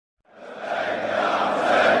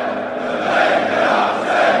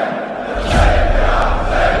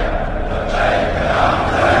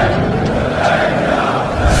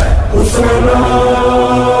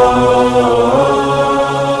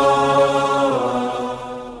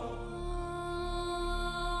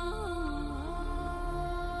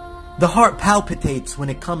The heart palpitates when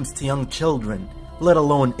it comes to young children, let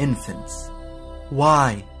alone infants.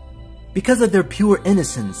 Why? Because of their pure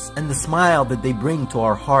innocence and the smile that they bring to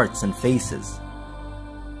our hearts and faces.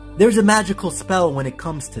 There's a magical spell when it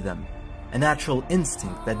comes to them, a natural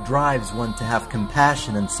instinct that drives one to have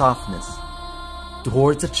compassion and softness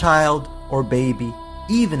towards a child or baby,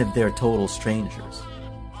 even if they're total strangers.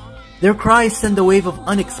 Their cries send a wave of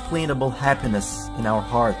unexplainable happiness in our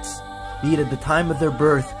hearts, be it at the time of their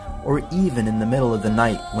birth or even in the middle of the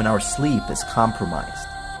night when our sleep is compromised.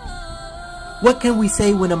 What can we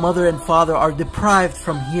say when a mother and father are deprived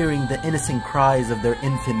from hearing the innocent cries of their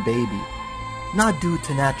infant baby, not due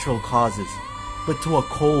to natural causes, but to a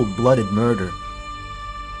cold-blooded murder?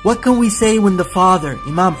 What can we say when the father,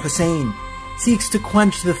 Imam Hussain, seeks to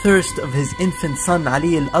quench the thirst of his infant son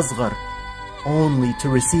Ali al-Asghar, only to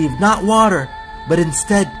receive not water, but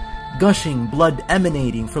instead gushing blood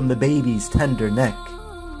emanating from the baby's tender neck?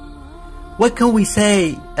 What can we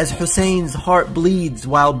say as Hussein's heart bleeds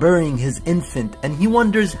while burying his infant and he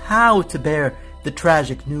wonders how to bear the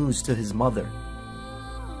tragic news to his mother?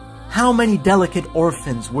 How many delicate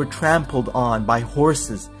orphans were trampled on by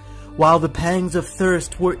horses while the pangs of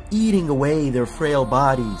thirst were eating away their frail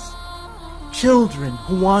bodies? Children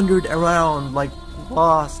who wandered around like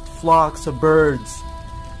lost flocks of birds,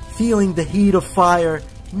 feeling the heat of fire,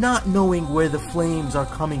 not knowing where the flames are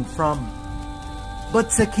coming from.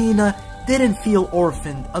 But Sakina didn't feel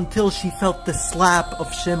orphaned until she felt the slap of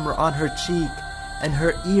shimr on her cheek and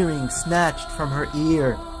her earring snatched from her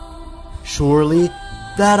ear. Surely,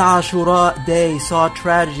 that Ashura day saw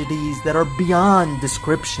tragedies that are beyond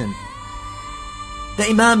description. The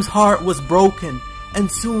Imam's heart was broken,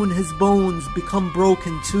 and soon his bones become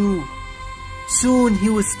broken too. Soon he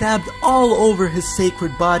was stabbed all over his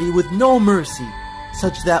sacred body with no mercy,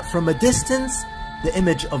 such that from a distance, the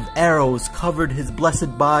image of arrows covered his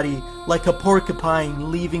blessed body like a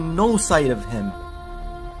porcupine, leaving no sight of him.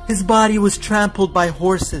 His body was trampled by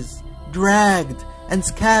horses, dragged and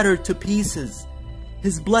scattered to pieces,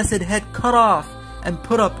 his blessed head cut off and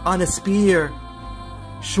put up on a spear.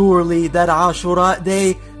 Surely that Ashura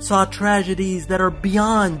day saw tragedies that are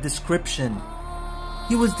beyond description.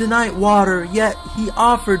 He was denied water, yet he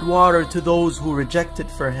offered water to those who rejected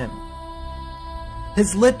for him.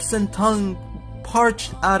 His lips and tongue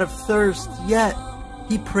parched out of thirst, yet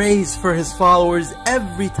he prays for his followers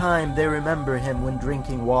every time they remember him when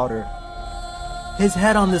drinking water. His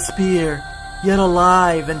head on the spear, yet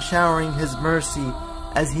alive and showering his mercy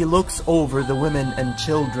as he looks over the women and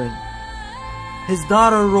children. His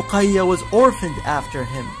daughter Ruqayya was orphaned after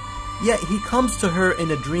him, yet he comes to her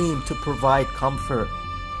in a dream to provide comfort.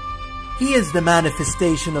 He is the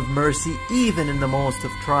manifestation of mercy even in the most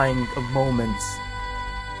of trying of moments.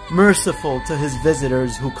 Merciful to his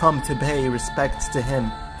visitors who come to pay respects to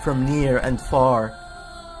him from near and far.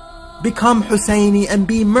 Become Hussaini and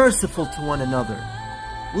be merciful to one another.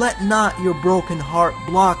 Let not your broken heart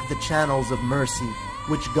block the channels of mercy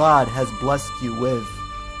which God has blessed you with.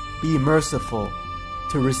 Be merciful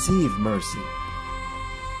to receive mercy.